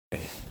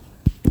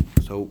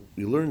So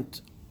we learned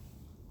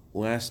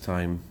last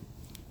time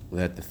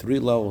that the three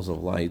levels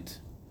of light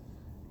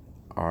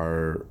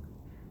are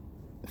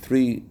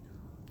three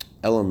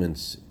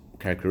elements,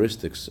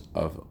 characteristics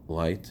of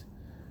light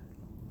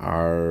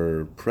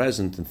are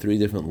present in three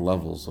different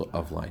levels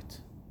of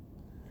light.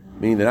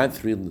 Meaning they're not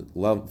three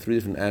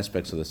different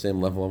aspects of the same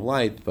level of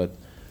light, but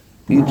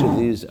each of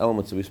these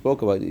elements that we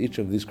spoke about, each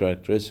of these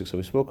characteristics that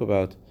we spoke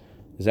about,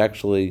 is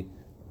actually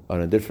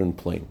on a different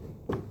plane.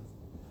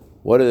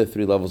 What are the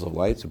three levels of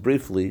light? So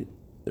briefly,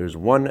 there's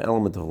one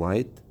element of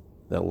light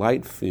that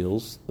light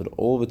feels that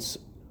all of its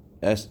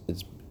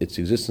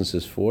existence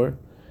is for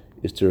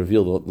is to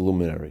reveal the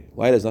luminary.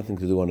 Light has nothing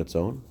to do on its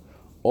own.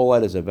 All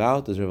light is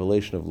about is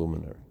revelation of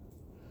luminary.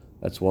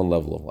 That's one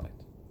level of light.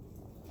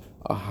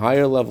 A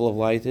higher level of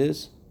light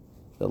is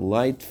that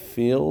light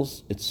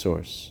feels its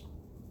source.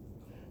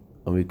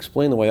 And we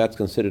explain why that's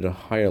considered a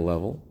higher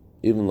level,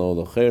 even though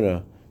the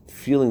chayra,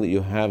 feeling that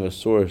you have a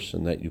source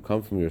and that you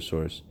come from your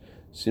source,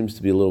 seems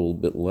to be a little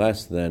bit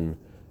less than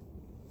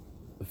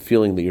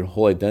feeling that your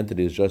whole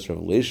identity is just a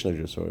revelation of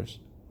your source.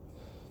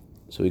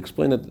 So we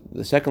explain that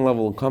the second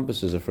level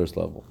encompasses the first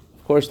level.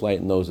 Of course,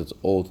 light knows its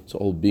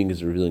whole being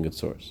is revealing its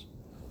source.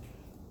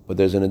 But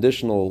there's an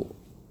additional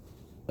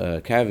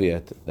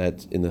caveat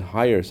that's in the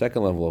higher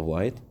second level of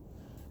light,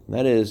 and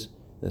that is,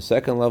 the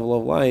second level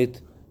of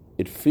light,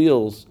 it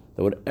feels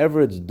that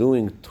whatever it's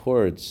doing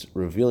towards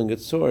revealing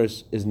its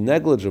source is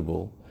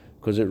negligible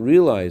because it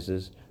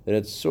realizes that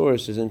its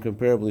source is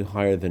incomparably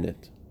higher than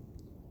it.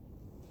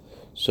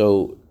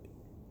 So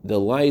the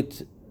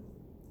light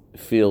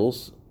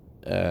feels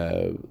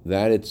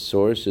that its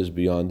source is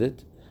beyond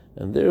it,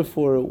 and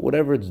therefore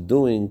whatever it's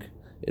doing,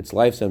 its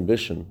life's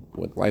ambition,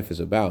 what life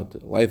is about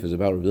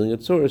revealing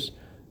its source,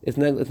 it's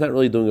not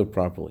really doing it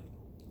properly.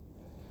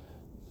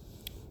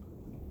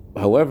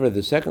 However,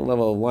 the second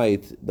level of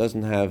light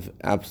doesn't have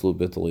absolute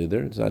bittul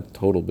either. It's not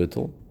total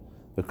bittul,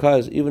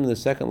 because even in the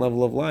second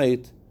level of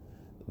light,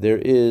 there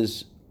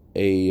is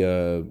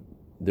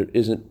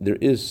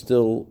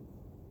still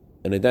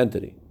an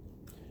identity.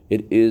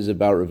 It is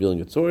about revealing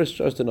its source,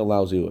 just in a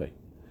lousy way.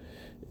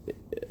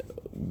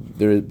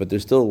 But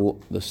there's still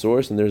the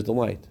source and there's the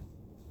light.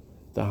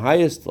 The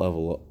highest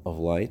level of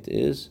light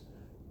is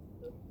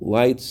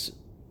the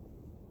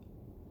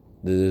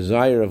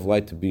desire of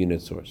light to be in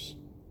its source.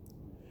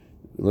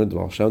 We learned the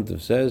Baal Shem Tov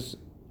says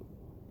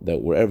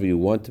that wherever you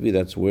want to be,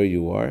 that's where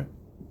you are.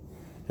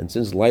 And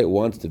since light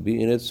wants to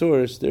be in its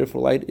source,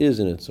 therefore light is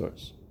in its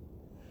source.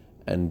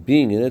 And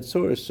being in its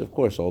source, of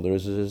course, all there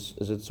is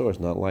its source,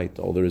 not light.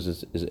 All there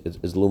is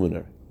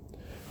luminary.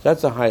 So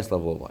that's the highest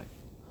level of light.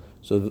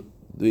 So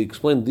we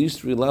explained these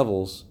three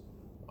levels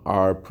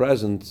are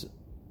present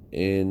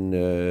in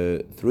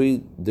these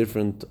three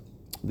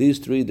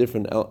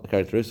different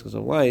characteristics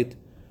of light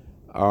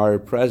are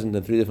present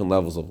in three different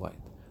levels of light.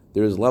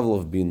 There is level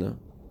of bina.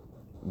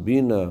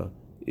 Bina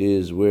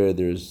is where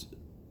there's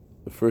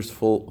the first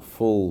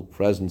full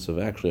presence of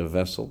actually a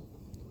vessel.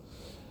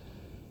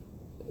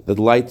 The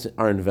lights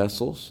are in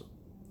vessels.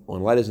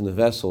 When light is in the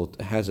vessel,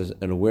 it has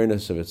an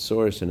awareness of its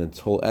source, and its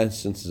whole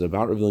essence is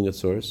about revealing its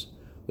source.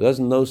 It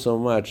doesn't know so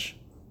much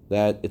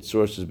that its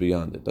source is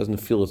beyond it. It doesn't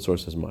feel its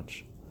source as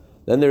much.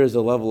 Then there is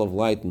a level of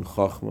light in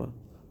Chachma.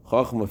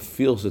 Chachma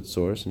feels its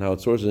source, and how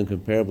its source is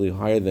incomparably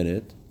higher than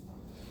it.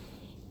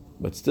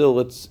 But still,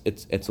 it's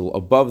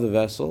above the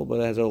vessel, but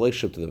it has a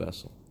relationship to the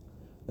vessel.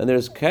 Then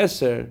there's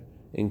Keser.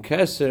 In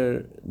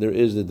Keser, there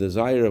is the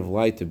desire of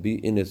light to be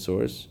in its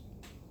source.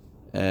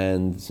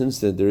 And since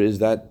there is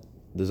that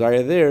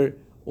desire there,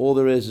 all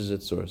there is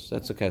its source.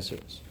 That's a Keser.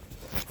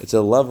 It's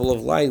a level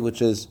of light which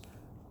is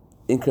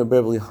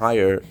incomparably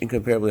higher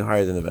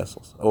than the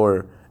vessels.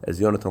 Or, as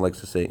Yonatan likes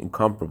to say,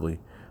 incomparably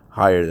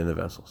higher than the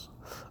vessels.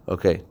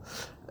 Okay.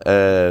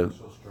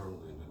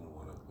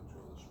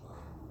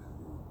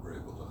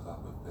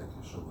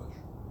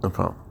 No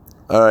problem.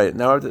 All right,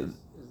 now is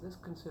this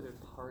considered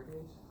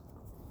Pardes?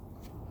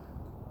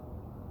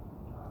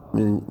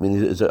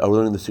 Are we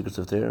learning the secrets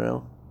of Torah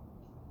now?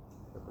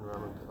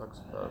 Rambam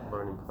talks about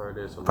learning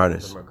Pardes, or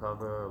Pardes. learning the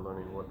Merkava,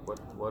 learning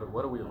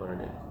what are we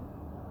learning?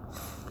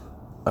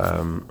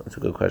 That's a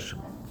good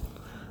question.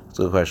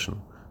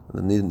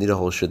 Need a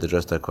whole shit to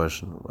address that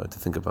question. I have to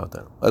think about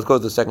that. Let's go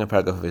to the second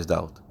paragraph of his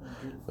doubt.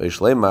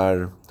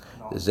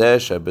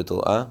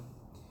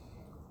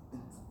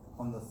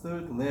 On the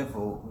third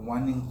level,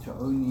 wanting to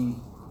only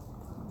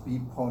be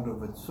part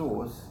of its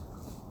source,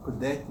 could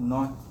that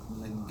not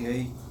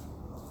negate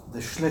the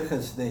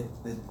shlichus that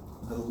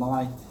the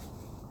light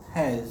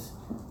has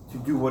to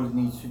do what it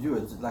needs to do?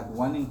 It's like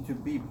wanting to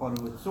be part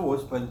of its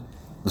source, but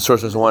the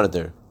source doesn't want it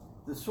there.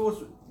 The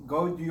source,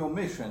 go do your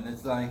mission.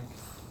 It's like...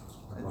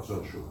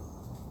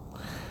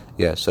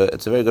 Yeah, so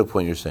it's a very good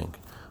point you're saying.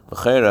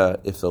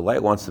 If the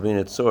light wants to be in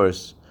its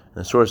source,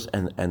 and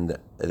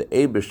the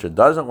Eibishter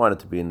doesn't want it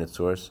to be in its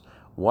source,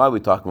 why are we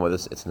talking about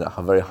this? It's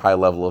a very high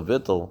level of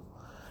bittul.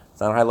 It's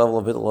not a high level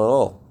of bittul at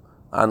all.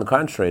 On the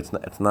contrary,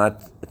 it's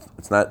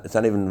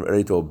not even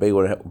ready to obey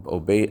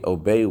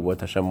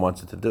what Hashem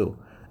wants it to do.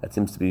 That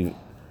seems to be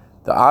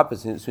The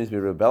opposite seems to be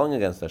rebelling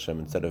against Hashem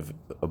instead of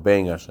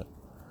obeying Hashem.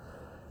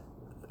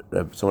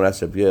 Someone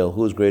asked Rabbi Yael,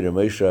 who is greater,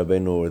 Moshe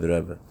Rabbeinu or the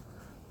Rebbe?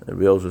 And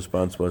Rabbi Yael's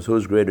response was, who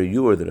is greater,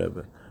 you or the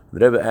Rebbe? The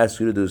Rebbe asks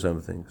you to do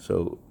something,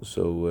 so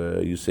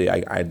you say,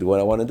 I do what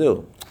I want to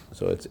do.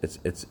 So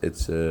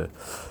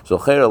so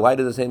Chayr light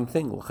is the same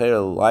thing.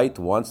 Chayr light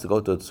wants to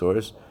go to its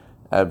source,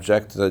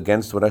 object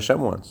against what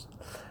Hashem wants,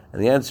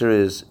 and the answer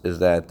is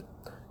that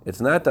it's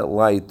not that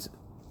light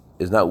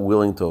is not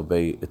willing to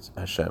obey its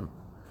Hashem.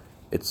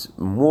 It's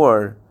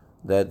more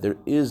that there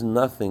is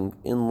nothing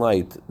in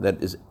light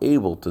that is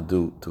able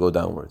to go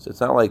downwards.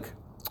 It's not like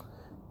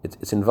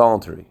it's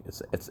involuntary.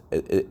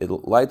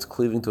 Light's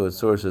cleaving to its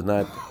source is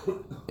not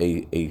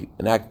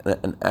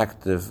an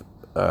active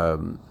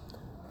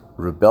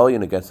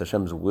rebellion against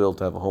Hashem's will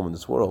to have a home in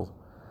this world.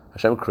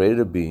 Hashem created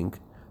a being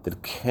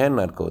that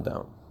cannot go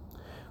down.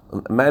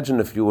 Imagine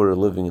if you were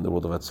living in the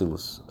world of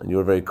Atzilus and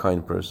you're a very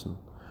kind person.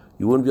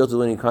 You wouldn't be able to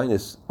do any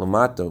kindness,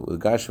 lamata, with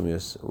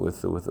gashmius,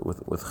 with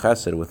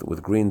chesed,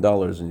 with green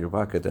dollars in your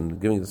pocket and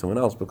giving it to someone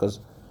else, because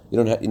you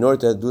don't have. In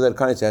order to do that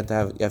kindness, you have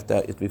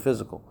to be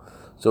physical.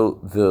 So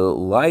the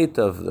light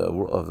of the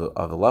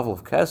level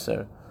of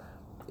keser,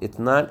 it's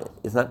not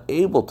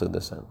able to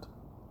descend.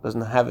 It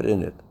doesn't have it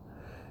in it.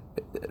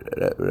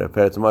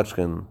 Peretz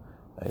Mochkin,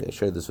 I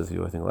shared this with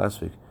you I think last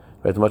week.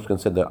 Peretz Mochkin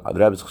said that the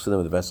Rebbe's Chassidim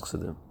are the best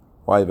Chassidim.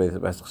 Why the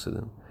best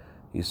Chassidim?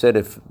 He said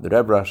if the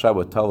Rebbe Rashab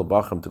would tell the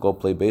Bachram to go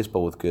play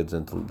baseball with kids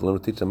and to learn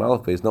to teach them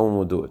Aleph Beis, no one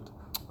would do it.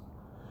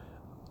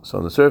 So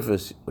on the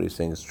surface, what he's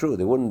saying is true.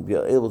 They wouldn't be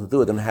able to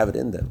do it, they don't have it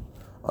in them.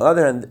 On the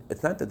other hand,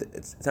 it's not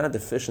a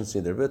deficiency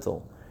in their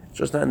bittul. It's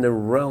just not in the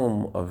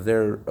realm of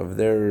their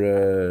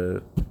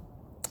they're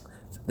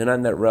not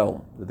in that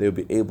realm that they would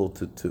be able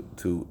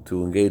to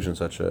engage in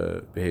such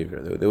a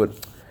behavior. They would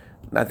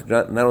not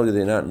only do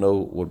they not know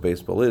what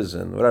baseball is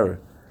and whatever.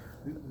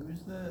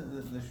 Who's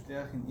the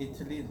shliach in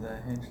Italy, the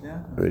head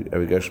shliach?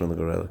 Rabbi Gershman the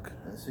Gorelik.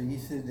 So he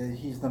said that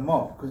he's the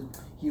mob because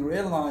he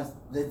realized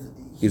that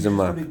He's a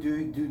mob. to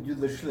do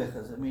the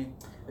shlichas. I mean,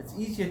 it's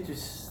easier to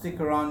stick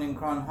around in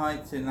Crown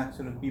Heights and not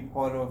sort of be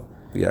part of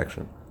The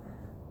action.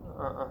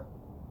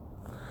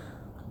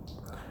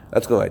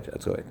 Let's go right.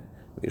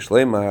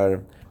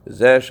 Yishleimar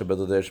zeh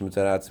shebedel der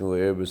shmitzaratzim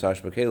u'er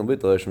b'sash b'kelim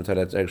b'tel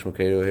shmitzaratz er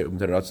shmikeri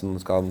u'mteratzim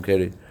l'skal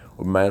b'keri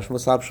u'mayim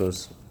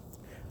shmasapshos.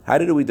 How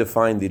did we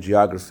define the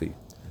geography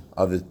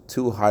of the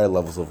two higher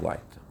levels of light?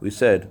 We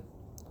said,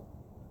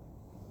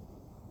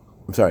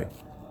 how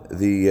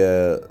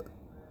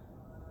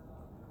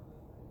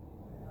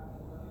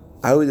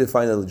do we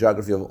define the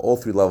geography of all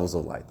three levels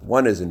of light?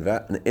 One is in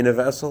a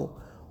vessel,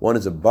 one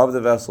is above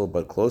the vessel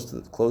but close to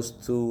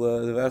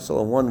the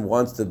vessel, and one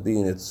wants to be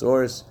in its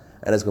source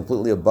and is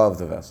completely above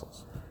the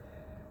vessels.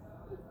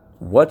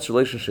 What's the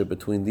relationship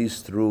between these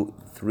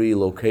three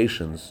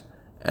locations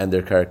and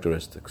their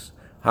characteristics?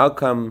 How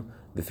come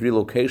the three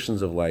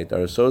locations of light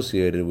are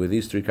associated with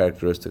these three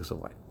characteristics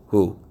of light?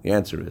 Who? The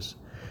answer is,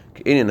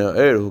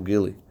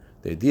 the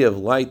idea of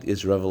light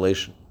is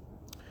revelation.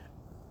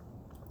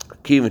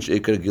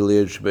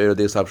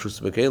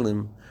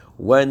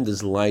 When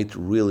does light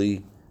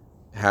really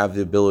have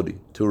the ability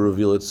to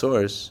reveal its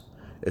source?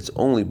 It's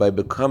only by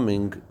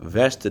becoming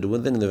vested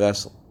within the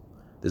vessel.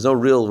 There's no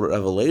real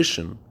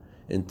revelation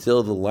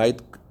until the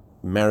light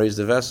marries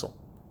the vessel,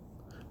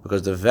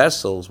 because the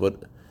vessel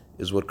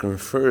is what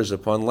confers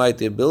upon light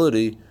the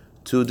ability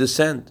to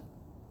descend.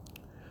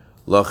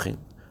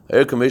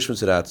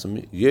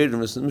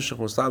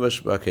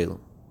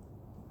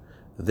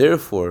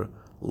 Therefore,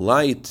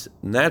 light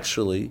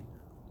naturally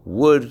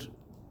would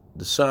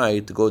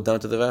decide to go down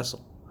to the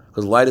vessel,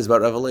 because light is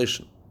about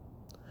revelation.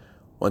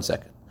 1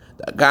 second.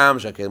 Although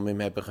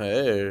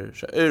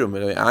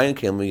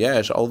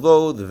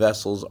the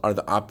vessels are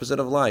the opposite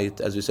of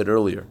light, as we said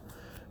earlier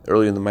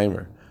in the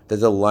Maimer, that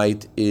the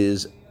light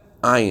is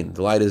ayin,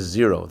 the light is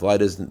zero, the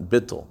light is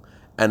bittul,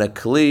 and a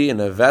kli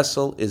in a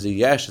vessel is a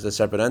yesh, it's a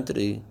separate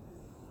entity,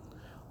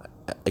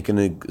 like in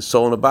a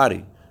soul and a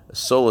body. A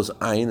soul is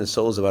ayin, the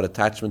soul is about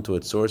attachment to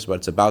its source, but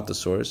it's about the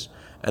source,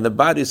 and the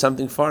body is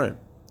something foreign.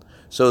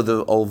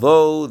 So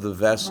although the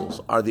vessels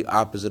are the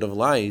opposite of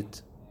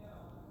light,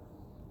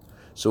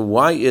 so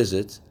why is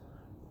it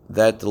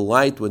that the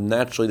light would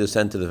naturally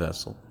descend to the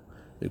vessel?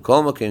 Since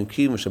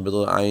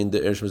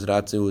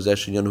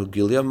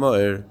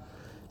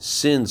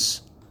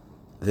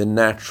the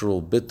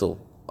natural bittul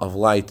of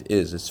light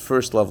is its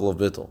first level of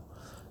bittul,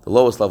 the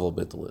lowest level of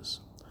bittul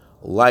is,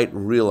 light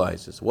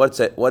realizes what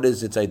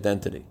is its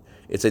identity.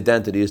 Its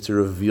identity is to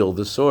reveal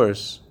the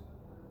source.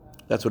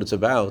 That's what it's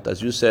about,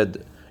 as you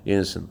said,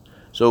 Yinson.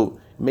 So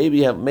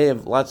maybe may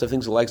have lots of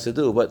things it likes to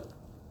do, but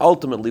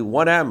ultimately,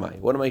 what am I?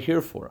 What am I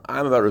here for?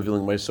 I'm about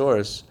revealing my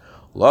source.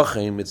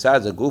 Therefore,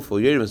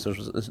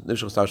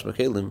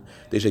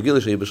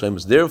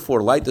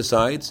 light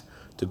decides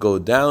to go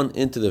down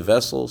into the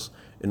vessels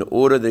in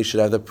order they should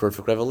have the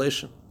perfect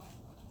revelation.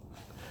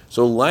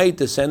 So light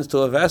descends to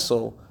a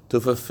vessel to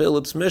fulfill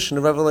its mission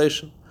of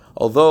revelation.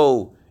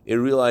 Although it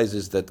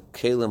realizes that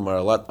kelim are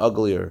a lot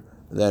uglier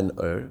than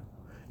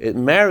it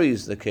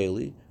marries the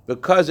keli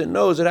because it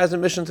knows it has a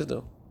mission to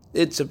do.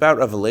 It's about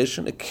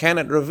revelation. It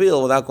cannot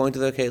reveal without going to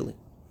the keli.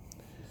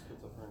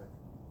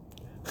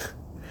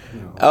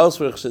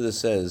 Elsewhere, Chassidus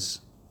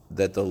says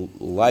that the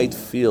light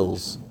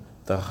feels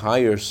the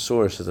higher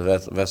source that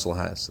the vessel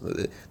has.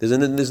 There's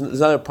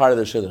another part of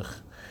the shidduch.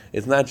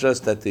 It's not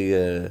just that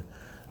the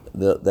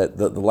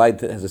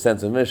light has a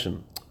sense of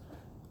mission.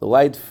 The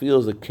light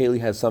feels the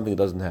keli has something it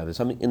doesn't have. There's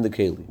something in the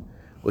keli,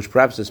 which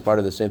perhaps is part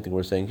of the same thing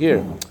we're saying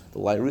here. The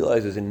light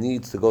realizes it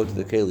needs to go to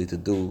the keli to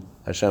do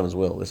Hashem's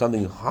will. There's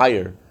something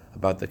higher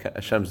about the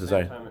Hashem's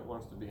desire. Time it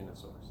wants to be in its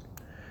source.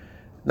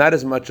 Not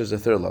as much as the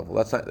third level.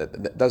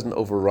 That doesn't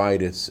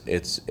override its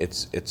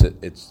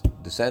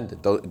descent.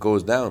 It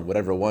goes down.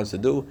 Whatever it wants to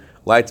do.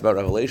 Light's about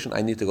revelation.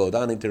 I need to go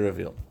down. I need to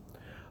reveal.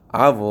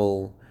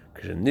 However,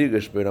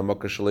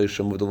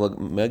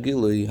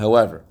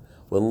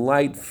 when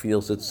light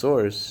feels its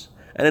source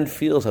and it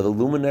feels how the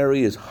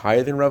luminary is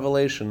higher than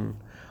revelation,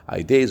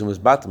 so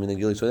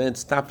then it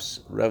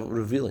stops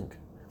revealing.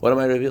 What am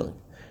I revealing?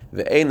 And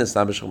then it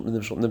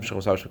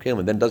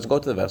doesn't go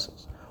to the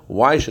vessels.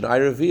 Why should I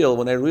reveal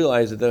when I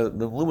realize that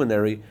the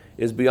luminary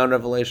is beyond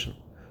revelation?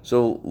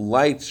 So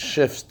light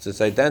shifts its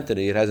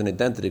identity. It has an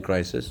identity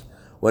crisis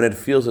when it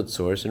feels its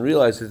source and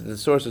realizes that the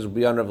source is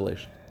beyond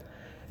revelation.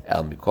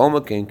 The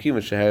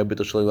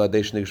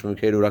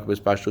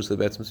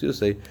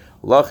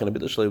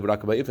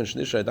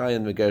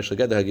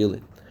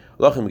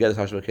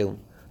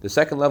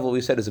second level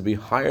we said is to be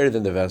higher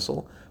than the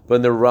vessel, but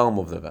in the realm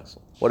of the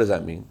vessel. What does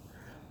that mean?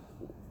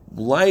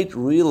 Light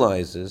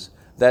realizes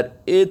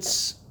that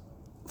its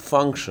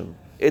function,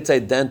 its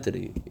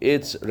identity,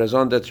 its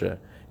raison d'etre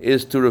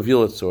is to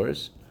reveal its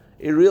source.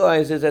 It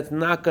realizes it's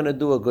not going to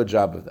do a good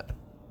job of that.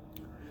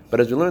 But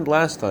as we learned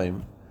last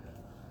time,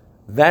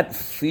 that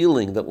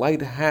feeling that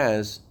light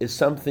has is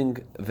something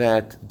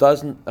that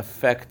doesn't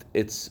affect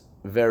its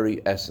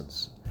very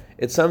essence.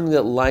 It's something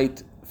that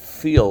light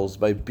feels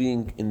by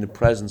being in the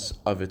presence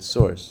of its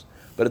source.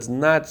 But it's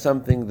not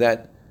something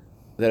that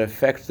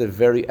affects the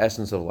very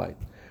essence of light.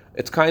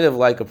 It's kind of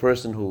like a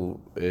person who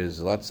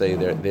is, let's say,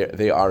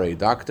 they are a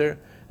doctor,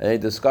 and they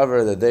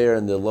discover that they are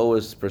in the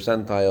lowest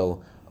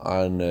percentile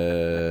on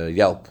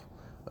Yelp.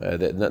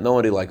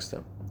 Nobody likes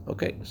them.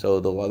 Okay, so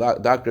the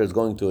doctor is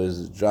going to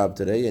his job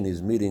today, and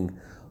he's meeting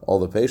all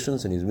the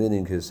patients, and he's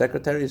meeting his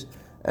secretaries,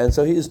 and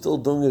so he's still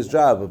doing his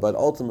job, but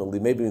ultimately,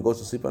 maybe when he goes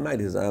to sleep at night,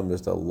 he says, I'm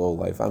just a low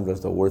life, I'm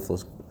just a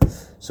worthless.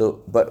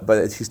 So, but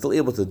he's still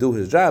able to do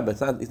his job.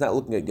 He's not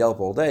looking at Yelp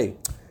all day.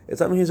 It's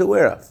something he's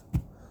aware of.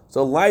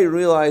 So light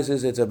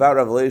realizes it's about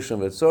revelation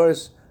of its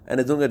source, and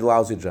it's doing a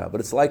lousy job, but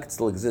it's like it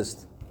still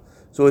exists.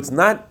 So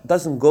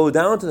doesn't go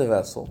down to the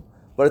vessel,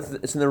 but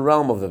it's in the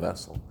realm of the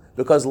vessel,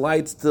 because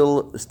light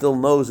still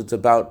knows it's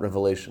about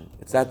revelation.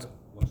 It's that.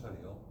 What's on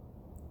Yelp?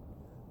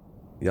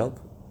 Yelp?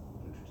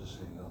 Did you just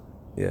say Yelp?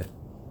 Yeah.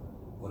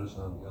 What is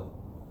on Yelp?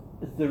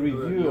 It's the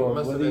You review of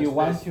must have whether been you're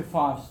 1 spaced. to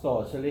 5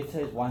 stars. So let's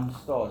say it's 1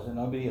 star, so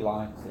nobody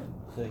likes him.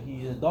 So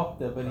he's a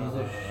doctor, but he's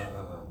a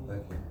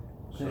Thank you.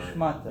 Sorry.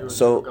 schmatter.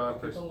 So- You were gone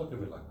for Don't look at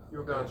me like that.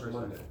 You're gone for a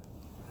Monday.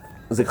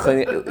 It's like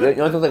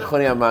you want to like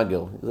Choni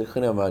Amagil. It's like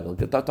Choni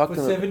Amagil. Talk For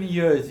to him. 70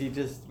 years, he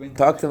just went.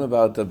 Talk to him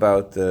about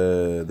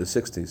the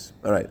 60s.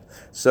 All right.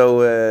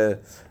 So. I'm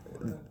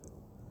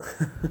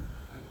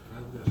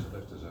going to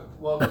select this out.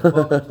 welcome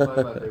to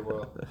my Monday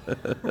world.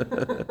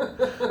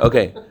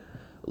 Okay.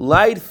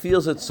 Light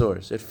feels its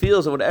source. It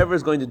feels that whatever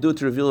it's going to do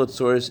to reveal its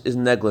source is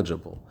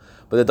negligible,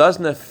 but it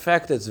doesn't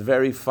affect its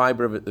very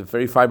fiber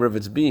of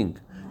its being.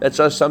 That's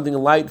just something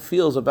light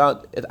feels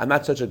about. I'm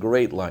not such a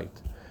great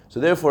light. So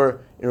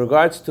therefore, in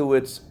regards to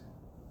its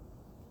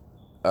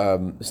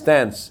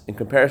stance in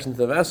comparison to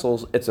the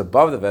vessels, it's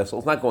above the vessel.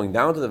 It's not going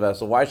down to the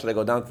vessel. Why should I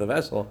go down to the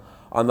vessel?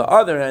 On the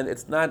other hand,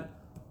 it's not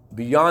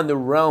beyond the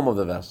realm of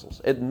the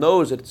vessels. It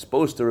knows it's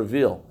supposed to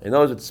reveal. It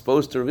knows it's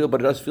supposed to reveal,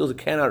 but it just feels it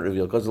cannot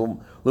reveal because the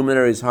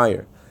luminary is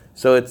higher.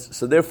 So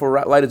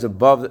therefore light is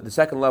above. The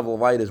second level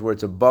of light is where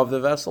it's above the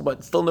vessel, but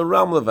it's still in the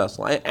realm of the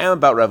vessel. I am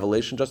about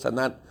revelation, just I'm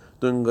not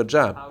doing a good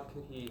job. How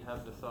could he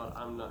have the thought,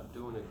 I'm not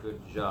doing a good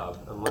job,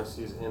 unless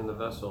he's in the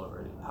vessel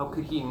already? How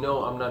could he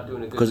know I'm not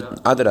doing a good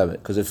job?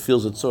 Because it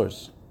feels its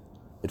source.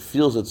 It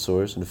feels its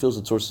source, and it feels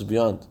its source is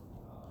beyond.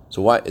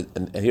 So why?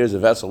 And here's a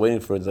vessel waiting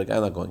for it. It's like,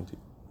 I'm not going to.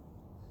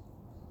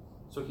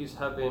 So he's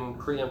having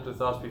preemptive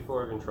thoughts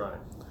before even trying.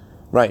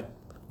 Right.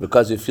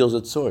 Because it feels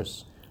its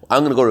source.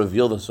 I'm going to go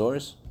reveal the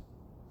source.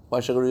 Why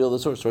should I reveal the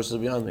source? Source is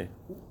beyond me.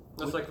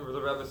 That's like the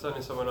Rebbe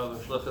sending someone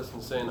else in shlichus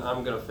and saying,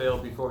 I'm going to fail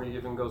before he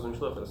even goes in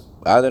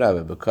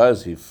shlichus.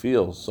 Because he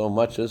feels so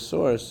much his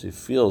source, he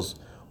feels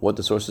what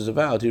the source is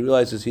about, he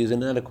realizes he is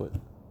inadequate.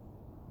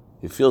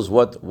 He feels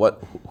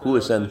who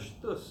is sent.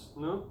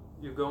 No?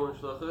 You go in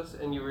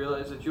shlichus and you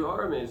realize that you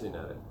are amazing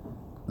at it.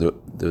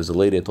 There was a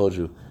lady I told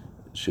you,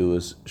 she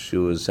was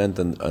sent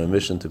on a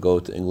mission to go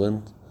to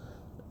England,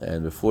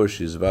 and before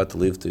she's about to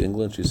leave to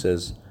England, she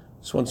says,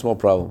 "Just one small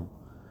problem.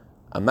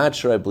 I'm not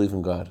sure I believe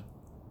in God."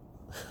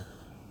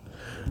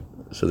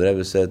 So the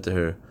Rebbe said to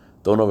her,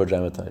 "Don't over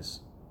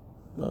dramatize.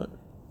 No,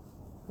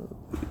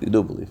 You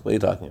do believe. What are you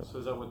talking about? So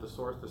is that what the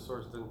source? The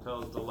source then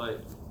tells the light,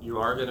 you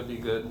are going to be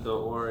good.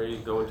 Don't worry.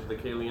 Go into the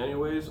keli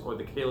anyways, or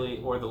the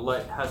keli or the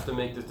light has to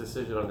make this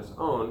decision on its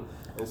own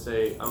and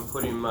say, I'm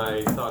putting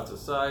my thoughts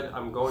aside.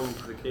 I'm going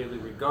into the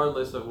keli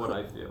regardless of what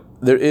I feel.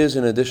 There is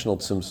an additional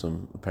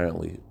tzimtzum,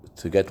 apparently,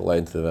 to get the light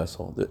into the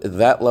vessel.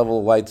 That level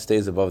of light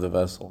stays above the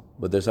vessel,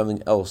 but there's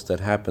something else that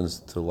happens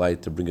to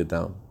light to bring it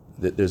down.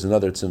 There's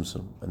another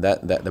tzimtzum, and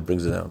that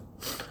brings it down.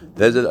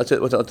 There's what's to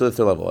the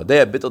third level.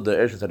 The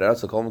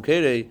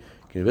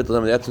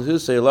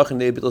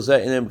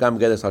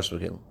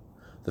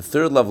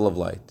third level of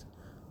light.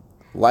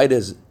 Light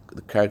is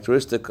the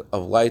characteristic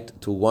of light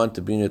to want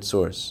to be in its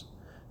source.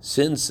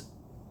 Since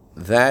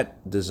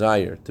that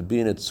desire to be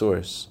in its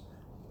source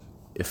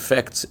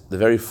affects the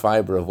very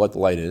fiber of what the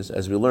light is,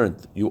 as we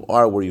learned, you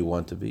are where you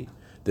want to be.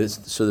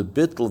 So the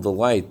bittul of the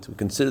light, we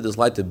consider this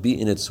light to be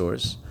in its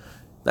source,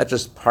 not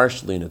just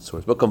partially in its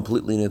source, but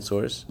completely in its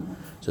source.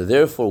 So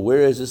therefore,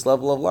 where is this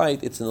level of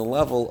light? It's in the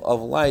level of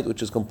light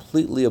which is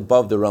completely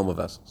above the realm of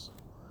vessels.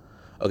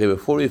 Okay,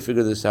 before we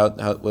figure this out,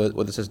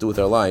 what this has to do with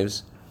our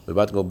lives, we're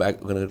about to go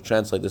back, we're going to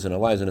translate this in our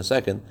lives in a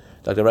second.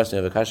 Dr. Reston,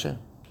 you have a kasha?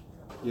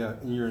 Yeah,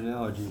 in your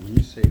analogy, when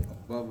you say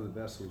above the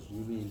vessels,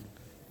 you mean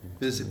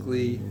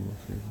physically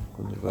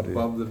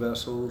above the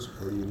vessels,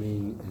 or you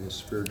mean in a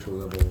spiritual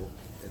level,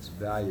 its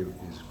value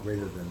is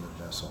greater than the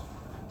vessel?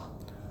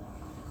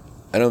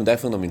 I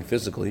definitely don't mean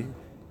physically.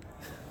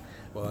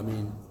 Well, I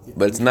mean,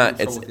 But it's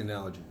not- It's with the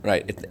analogy.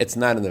 Right, it's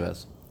not in the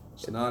vessel.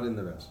 It's not in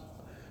the vessel.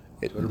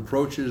 It- So it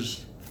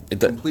approaches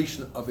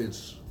completion of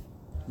its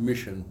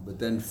mission, but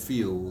then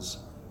feels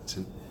it's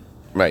an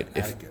Right,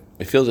 adequate.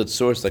 it feels its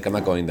source like I'm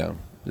not going down.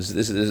 This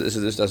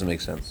doesn't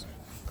make sense.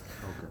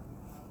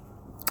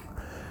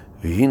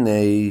 Okay.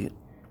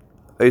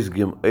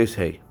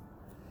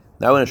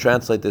 Now we're going to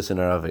translate this in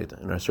our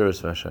Aved, in our service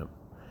for Hashem.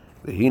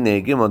 These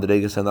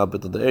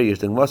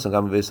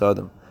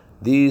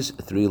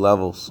three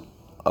levels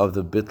of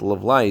the bittul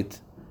of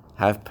light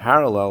have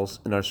parallels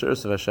in our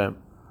service of Hashem.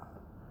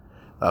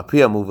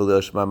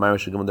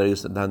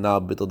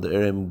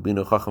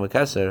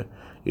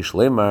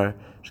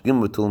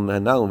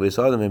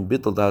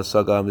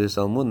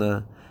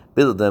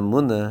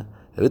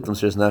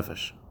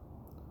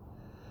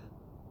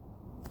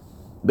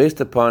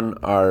 Based upon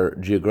our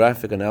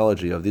geographic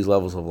analogy of these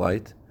levels of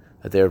light,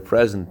 that they are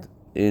present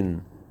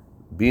in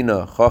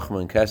Bina,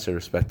 Chochmah, and Keser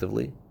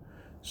respectively,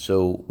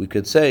 so we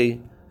could say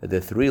that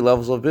the three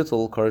levels of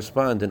bittul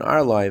correspond in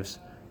our lives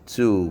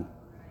to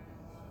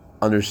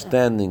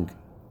understanding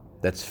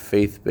that's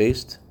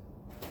faith-based,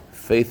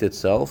 faith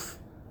itself,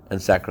 and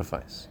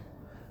sacrifice.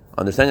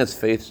 Understanding that's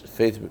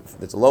faith,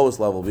 its lowest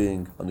level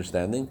being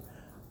understanding,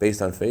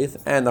 based on faith,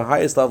 and the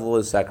highest level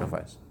is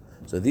sacrifice.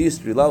 So these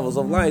three levels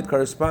of light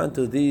correspond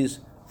to these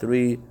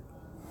three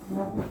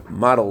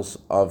models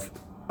of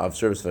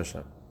service to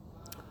Hashem.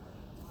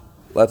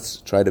 Let's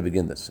try to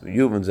begin this.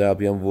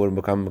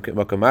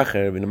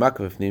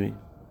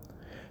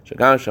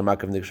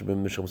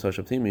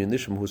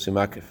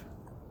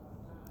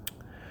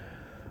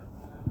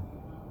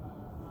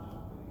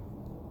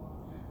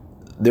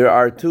 There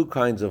are two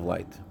kinds of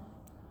light.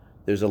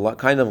 There's a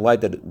kind of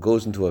light that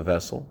goes into a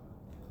vessel,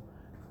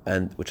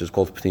 and which is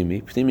called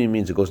pnimi. Pnimi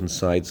means it goes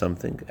inside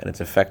something and it's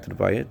affected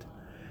by it.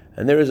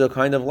 And there is a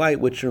kind of light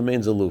which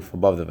remains aloof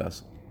above the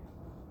vessel.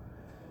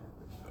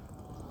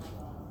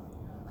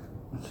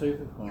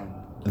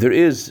 There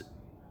is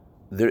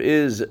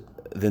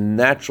the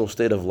natural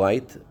state of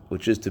light,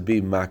 which is to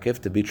be makif,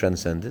 to be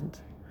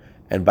transcendent,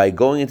 and by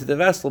going into the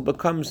vessel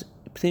becomes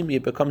pnimi,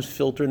 it becomes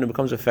filtered and it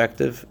becomes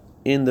effective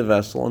in the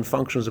vessel and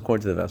functions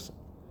according to the vessel.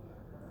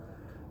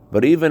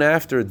 But even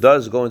after it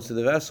does go into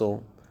the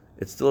vessel,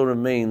 it still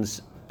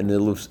remains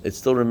it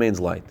still remains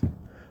light.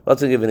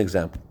 Let's give an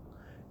example.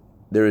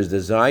 There is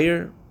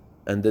desire,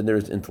 and then there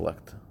is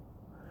intellect.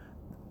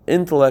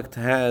 Intellect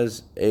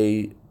has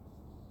a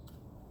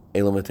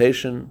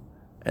limitation,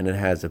 and it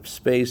has a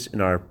space in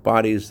our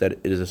bodies that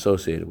it is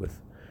associated with.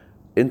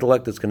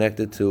 Intellect is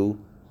connected to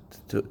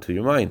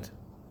your mind.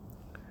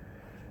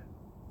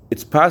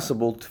 It's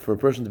possible for a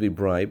person to be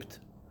bribed,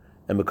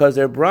 and because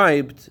they're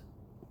bribed,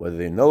 whether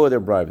they know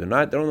they're bribed or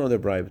not, they don't know they're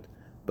bribed,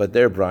 but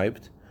they're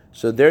bribed,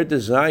 so their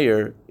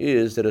desire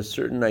is that a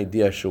certain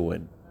idea should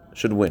win.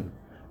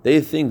 They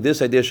think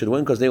this idea should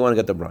win because they want to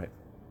get the bribe.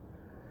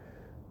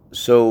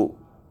 So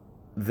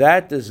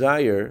that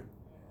desire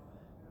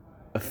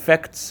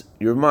affects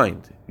your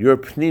mind. Your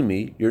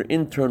pnimi, your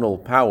internal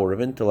power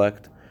of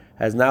intellect,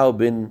 has now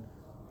been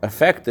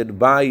affected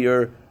by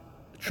your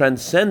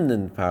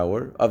transcendent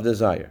power of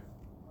desire.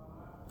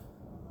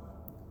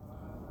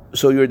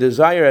 So your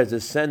desire has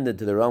ascended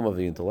to the realm of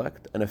the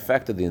intellect and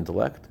affected the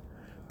intellect,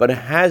 but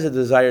has a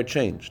desire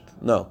changed?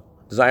 No,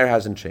 desire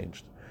hasn't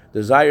changed.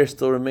 Desire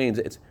still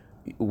remains.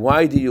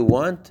 Why do you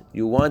want?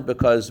 You want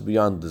because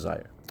beyond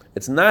desire.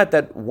 It's not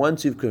that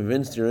once you've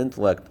convinced your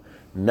intellect,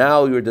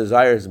 now your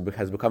desire has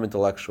become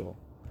intellectual.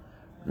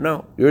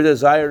 No, your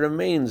desire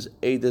remains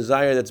a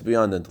desire that's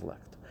beyond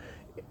intellect.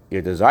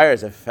 Your desire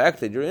has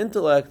affected your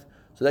intellect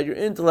so that your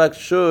intellect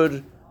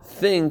should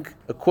think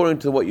according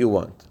to what you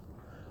want.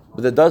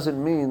 But that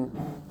doesn't mean,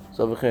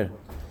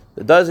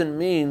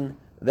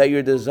 that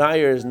your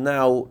desire is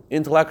now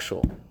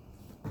intellectual.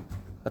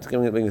 Let's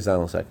bring this down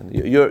in a second.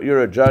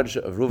 You're a judge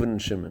of Reuven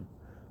and Shimon.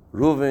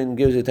 Reuven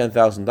gives you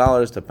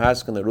 $10,000 to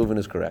paskin that Reuven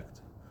is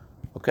correct.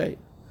 Okay.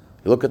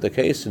 You look at the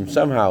case and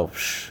somehow,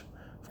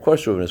 of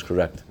course Reuven is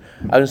correct.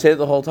 I didn't say it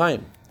the whole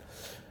time.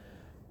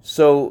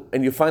 So,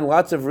 and you find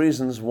lots of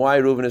reasons why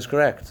Reuven is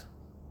correct.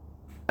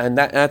 And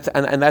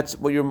that's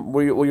what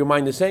your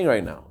mind is saying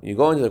right now. You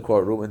go into the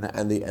courtroom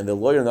and the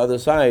lawyer on the other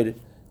side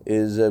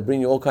is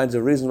bringing you all kinds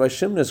of reasons why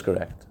Shimon is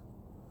correct.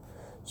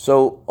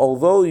 So,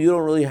 although you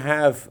don't really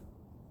have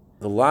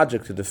the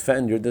logic to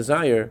defend your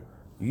desire,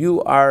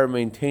 you are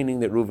maintaining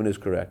that Reuven is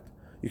correct.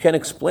 You can't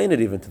explain it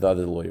even to the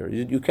other lawyer.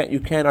 You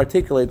can't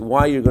articulate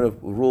why you're going to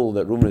rule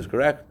that Reuven is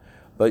correct,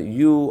 but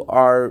you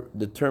are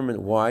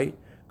determined why,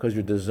 because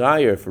your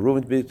desire for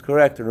Reuven to be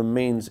correct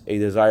remains a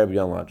desire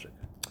beyond logic.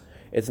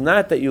 It's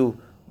not that you've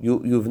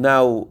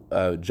now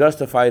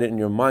justified it in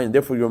your mind.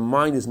 Therefore, your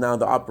mind is now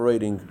the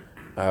operating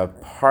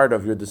part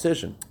of your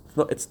decision.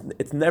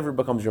 It never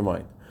becomes your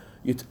mind.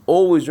 It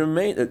always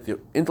remains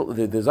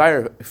the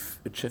desire.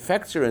 It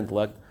affects your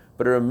intellect,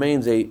 but it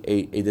remains a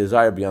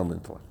desire beyond the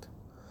intellect.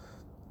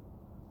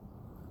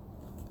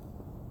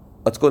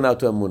 Let's go now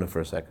to Emunah for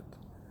a second.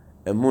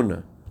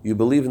 Emunah, you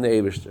believe in the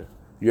Eibishter.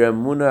 Your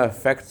Emunah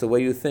affects the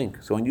way you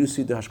think. So when you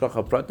see the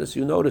Hashgacha Pratis,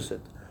 you notice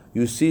it.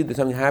 You see that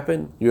something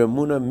happen, your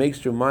Emunah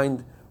makes your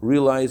mind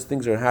realize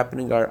things are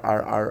happening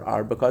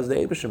are because the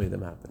Eibishter made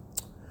them happen.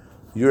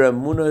 Your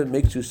Emunah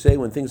makes you say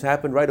when things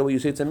happen right away, you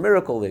say it's a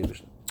miracle, the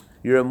Eibishter.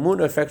 Your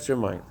Emunah affects your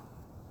mind.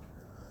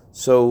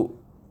 So,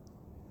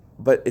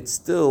 but it's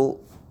still,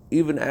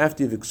 even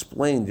after you've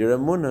explained your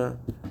Emunah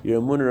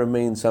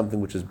remains something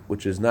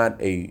which is not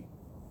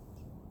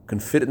can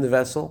fit in the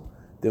vessel.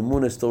 The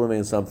Emunah still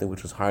remains something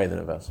which is higher than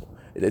a vessel.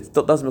 It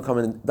still doesn't become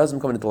an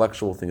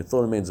intellectual thing. It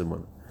still remains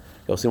Emunah.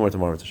 You'll see more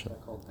tomorrow, Tisha.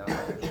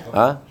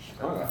 Huh?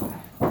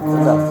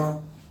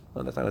 No,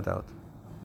 that's not a doubt.